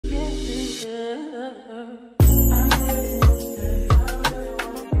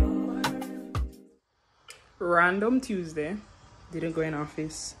random Tuesday. Didn't go in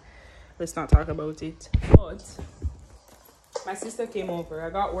office. Let's not talk about it. But my sister came over. I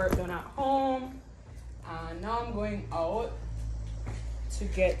got work done at home. And now I'm going out to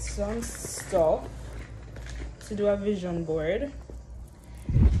get some stuff to do a vision board.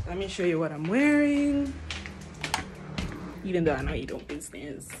 Let me show you what I'm wearing. Even though I know you don't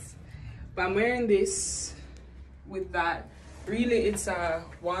business. But I'm wearing this with that. Really, it's a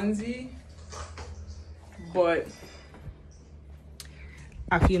onesie. But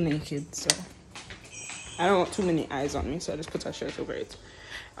I feel naked, so I don't want too many eyes on me, so I just put a shirt over it.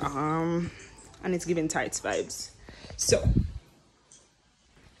 And it's giving tights vibes. So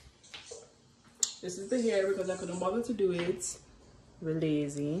this is the hair because I couldn't bother to do it. We're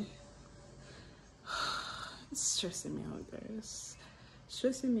lazy. It's stressing me out, guys.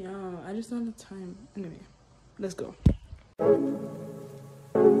 Stressing me out. I just don't have the time. Anyway, let's go.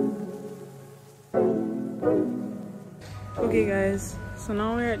 Okay guys, so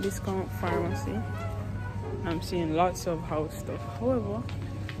now we're at Discount Pharmacy. I'm seeing lots of house stuff. However,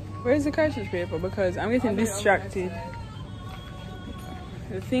 where's the cartridge paper? Because I'm getting distracted.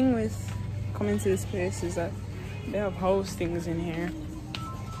 The thing with coming to this place is that they have house things in here.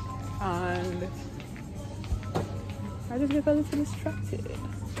 And I just get a little distracted.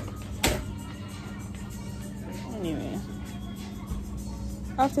 Anyway.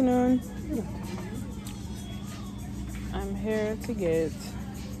 Afternoon. I'm here to get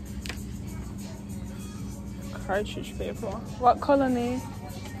cartridge paper. What color name?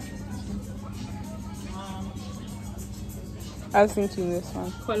 I was thinking this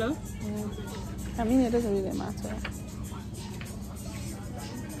one. Color? Yeah. I mean, it doesn't really matter.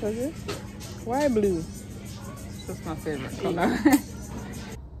 Does it? Why blue? That's my favorite color.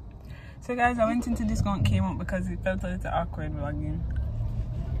 So guys, I went into Discount, came up because it felt a little awkward vlogging.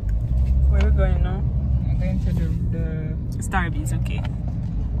 Where are we going now? I'm going to the Starbucks, okay.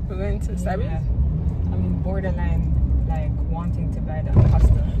 We're going to Starbucks? Yeah. I mean, borderline, like, wanting to buy the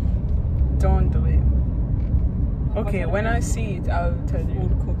pasta. Don't do it. Okay, when I see it, I'll tell you.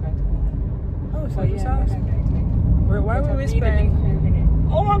 Food cook at home. Oh, so yeah, why were we whispering?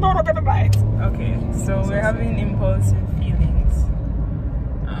 Oh my god, I'm gonna buy it. Okay, so we're having impulsive feelings.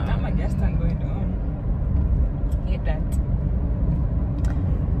 Not my guest time going on. Hate that.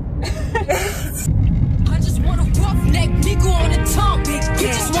 I just want a roughneck nigga on the tongue. You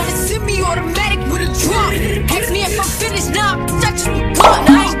just wanna send me automatic with a drop. Ask me if I'm finished now, I just begun.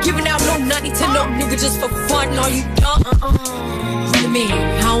 I ain't giving out no 90 to no nigga just for fun. Are you dumb? Other man,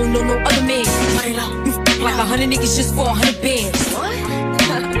 I don't know no other man. You f like 100 niggas just for 100 bands.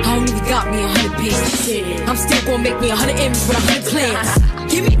 I don't even got me 100 bands. I'm still gonna make me 100 M's with 100 plans.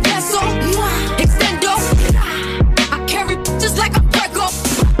 Give me peso, extendo. I carry just like a Prego.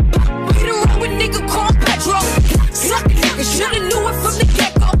 Hit around with nigga called Petro. Suck it, nigga, shoulda knew it from the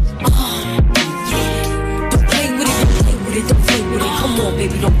get-go. Yeah. Don't play with it, don't play with it, don't play with it. Come on,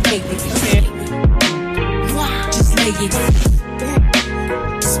 baby, don't play with it. Just lay it.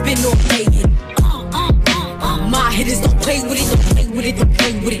 Spin or play it. My hitters don't play with it, don't play with it, don't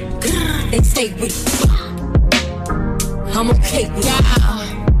play with it. They stay with it. I'm okay with it.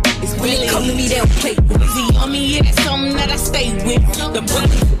 It's when they come to me, they'll play with it. See, on me, yeah, that's something that I stay with. The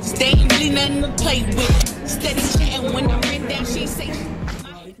brothers, they ain't really nothing to play with. Steady chatting when I ran down, she say.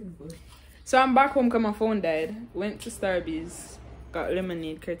 So I'm back home because my phone died. Went to Starbucks, got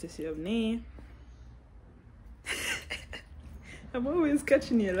lemonade courtesy of Nee. I'm always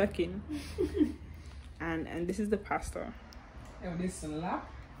catching you lacking. And this is the pasta. Oh, this slap?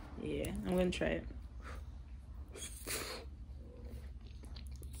 Yeah, I'm gonna try it.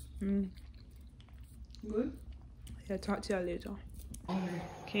 Good? Yeah, talk to you later.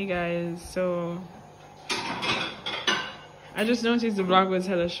 Okay guys, so I just noticed the vlog was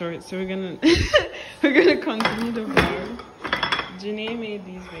hella short, so we're gonna continue the vlog. Janae made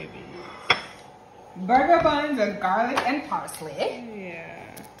these babies. Burger buns with garlic and parsley.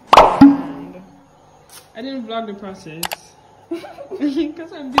 Yeah. And I didn't vlog the process.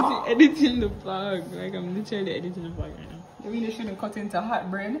 Because I'm busy editing the vlog. Like, I'm literally editing the vlog right now. You really shouldn't cut into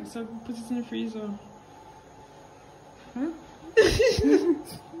hot bread. So put it in the freezer. Huh?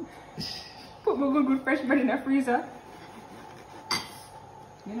 Put my good fresh bread in the freezer.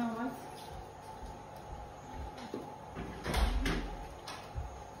 You know what?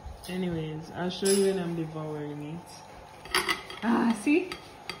 Anyways, I'll show you when I'm devouring it. Ah, see?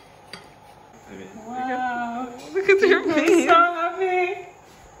 Wow. Look at your face. So happy.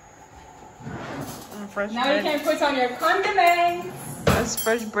 Fresh Now bread. you can put on your condiments. That's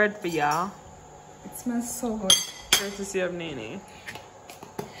fresh bread for y'all. It smells so good. Courtesy of Nene.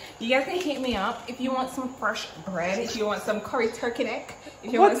 You guys can hit me up if you want some fresh bread, if you want some curry turkey neck,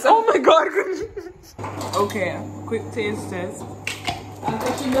 if you want some. Oh my god. Okay, quick taste test.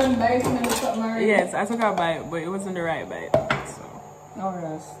 Yes, I took a bite, but it wasn't the right bite. So. Oh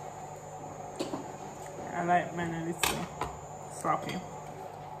yes. I like mine a little sloppy.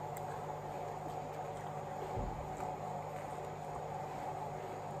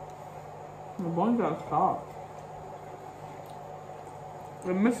 The buns are soft.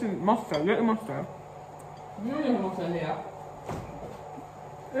 We're missing mustard. Get the mustard. You don't have mustard there.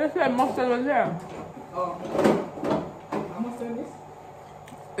 They said mustard was there. Oh. How mustard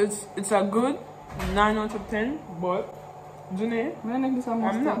is? It's a good 9 out of 10, but Janae,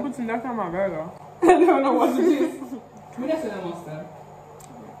 I'm not putting that on my burger. I don't know what it is. We just said mustard.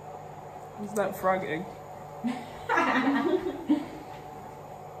 It's like frog egg.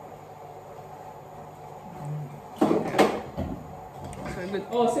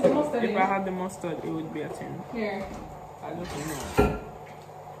 Oh, see the mustard. If I had the mustard, it would be a 10. Here. I don't know.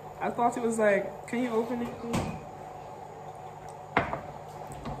 I thought it was like, can you open it, please?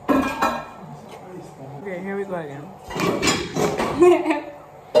 Okay, here we go again.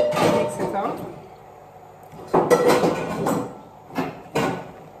 Mix it up.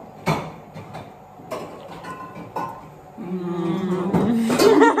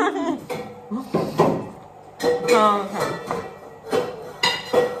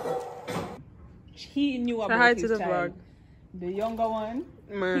 He knew about Say hi his to the child. vlog. The younger one,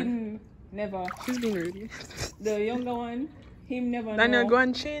 him never. She's being rude. The younger one, him never. Daniel, know. go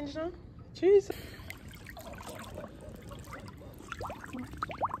and change now. Jesus.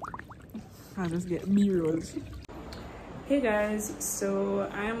 I'll just get B-rolls. Hey guys, so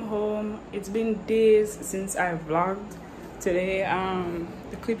I'm home. It's been days since I vlogged. Today,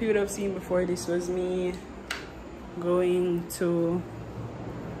 the clip you would have seen before this was me going to.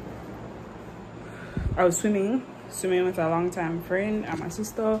 I was swimming with a long-time friend and my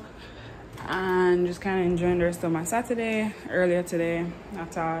sister, and just kind of enjoying the rest of my Saturday. Earlier today, I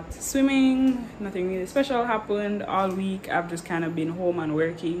thought swimming, nothing really special happened all week. I've just kind of been home and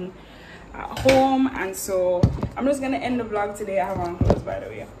working at home, and so I'm just gonna end the vlog today. I have on clothes, by the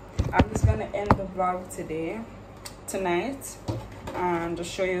way. I'm just gonna end the vlog tonight, and just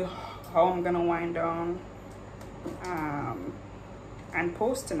show you how I'm gonna wind down and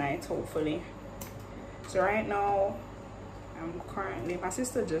post tonight, hopefully. So right now, I'm currently, my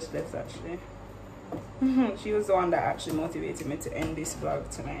sister just left actually. She was the one that actually motivated me to end this vlog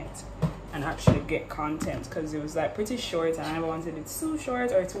tonight and actually get content, because it was like pretty short and I never wanted it too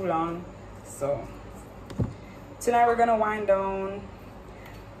short or too long. So tonight we're gonna wind down.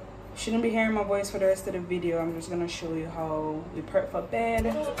 Shouldn't be hearing my voice for the rest of the video. I'm just gonna show you how we prep for bed.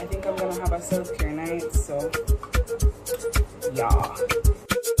 I think I'm gonna have a self-care night, so yeah.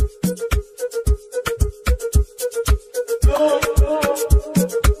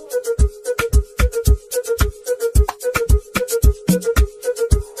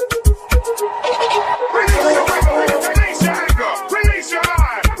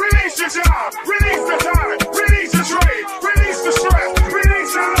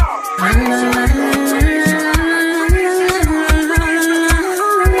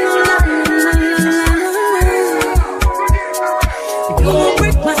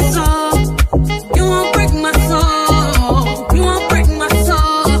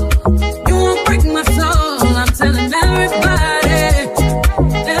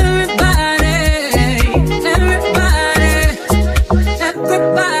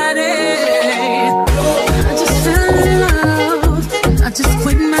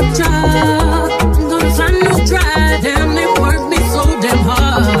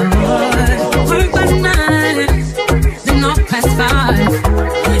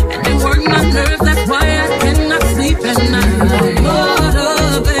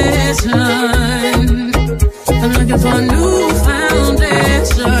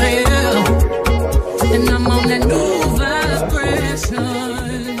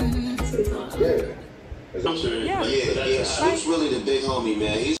 Yeah, Snoop's really the big homie,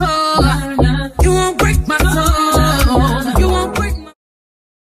 man. He's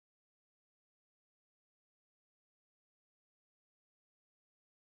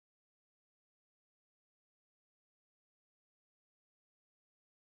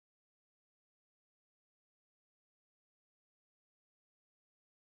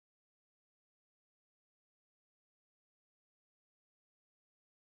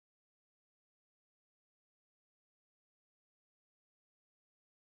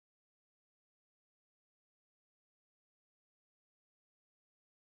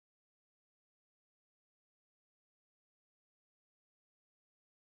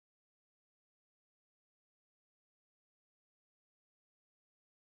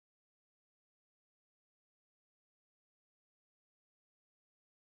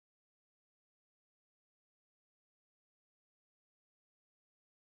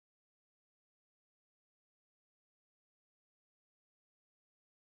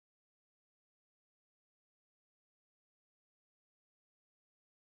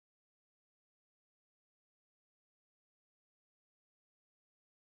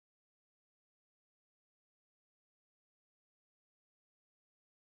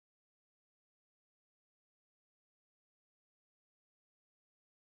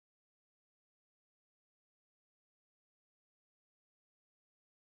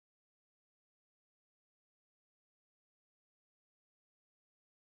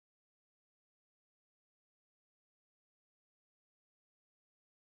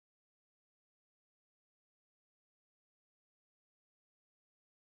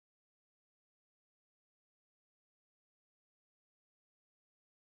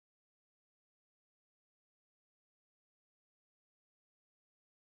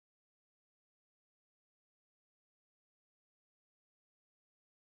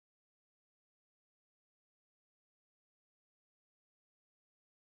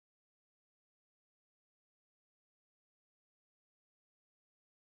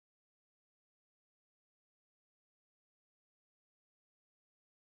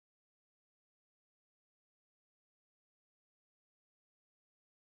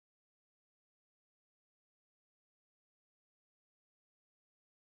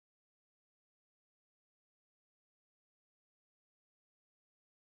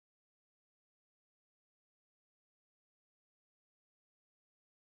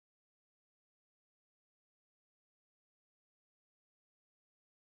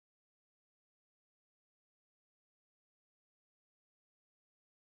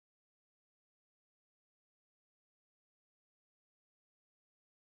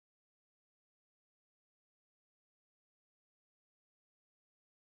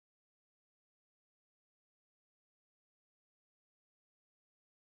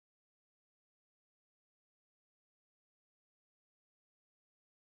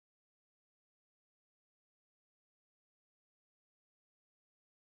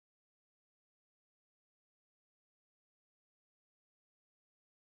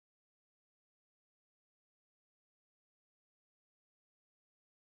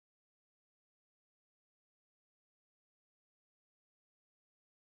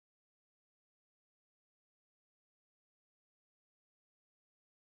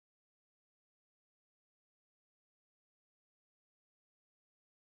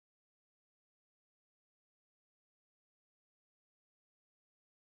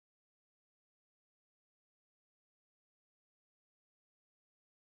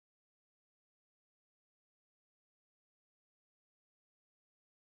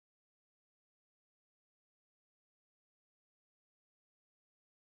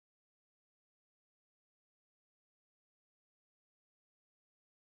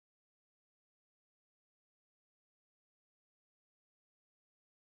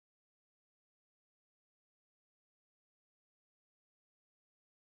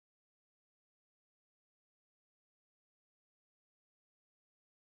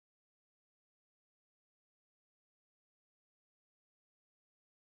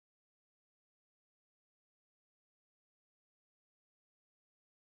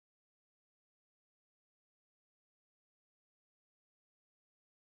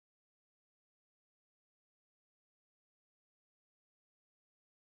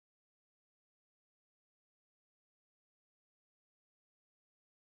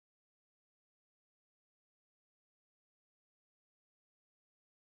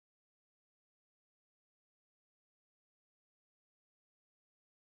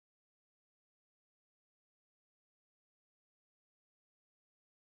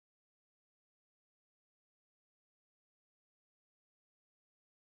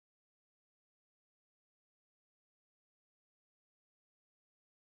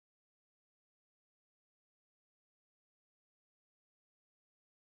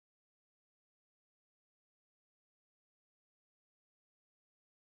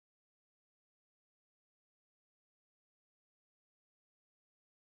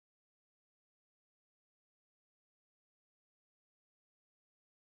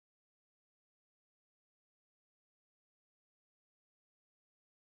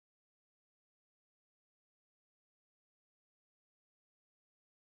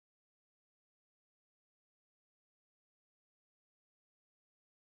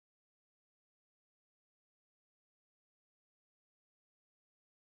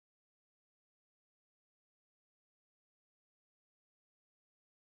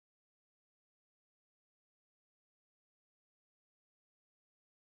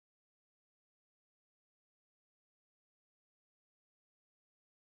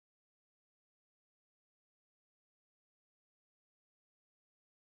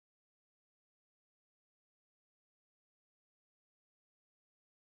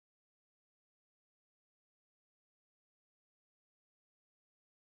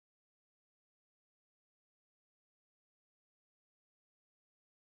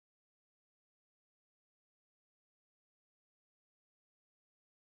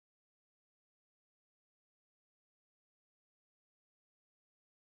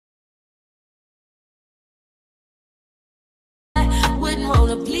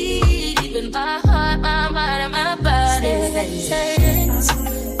wanna bleed, even my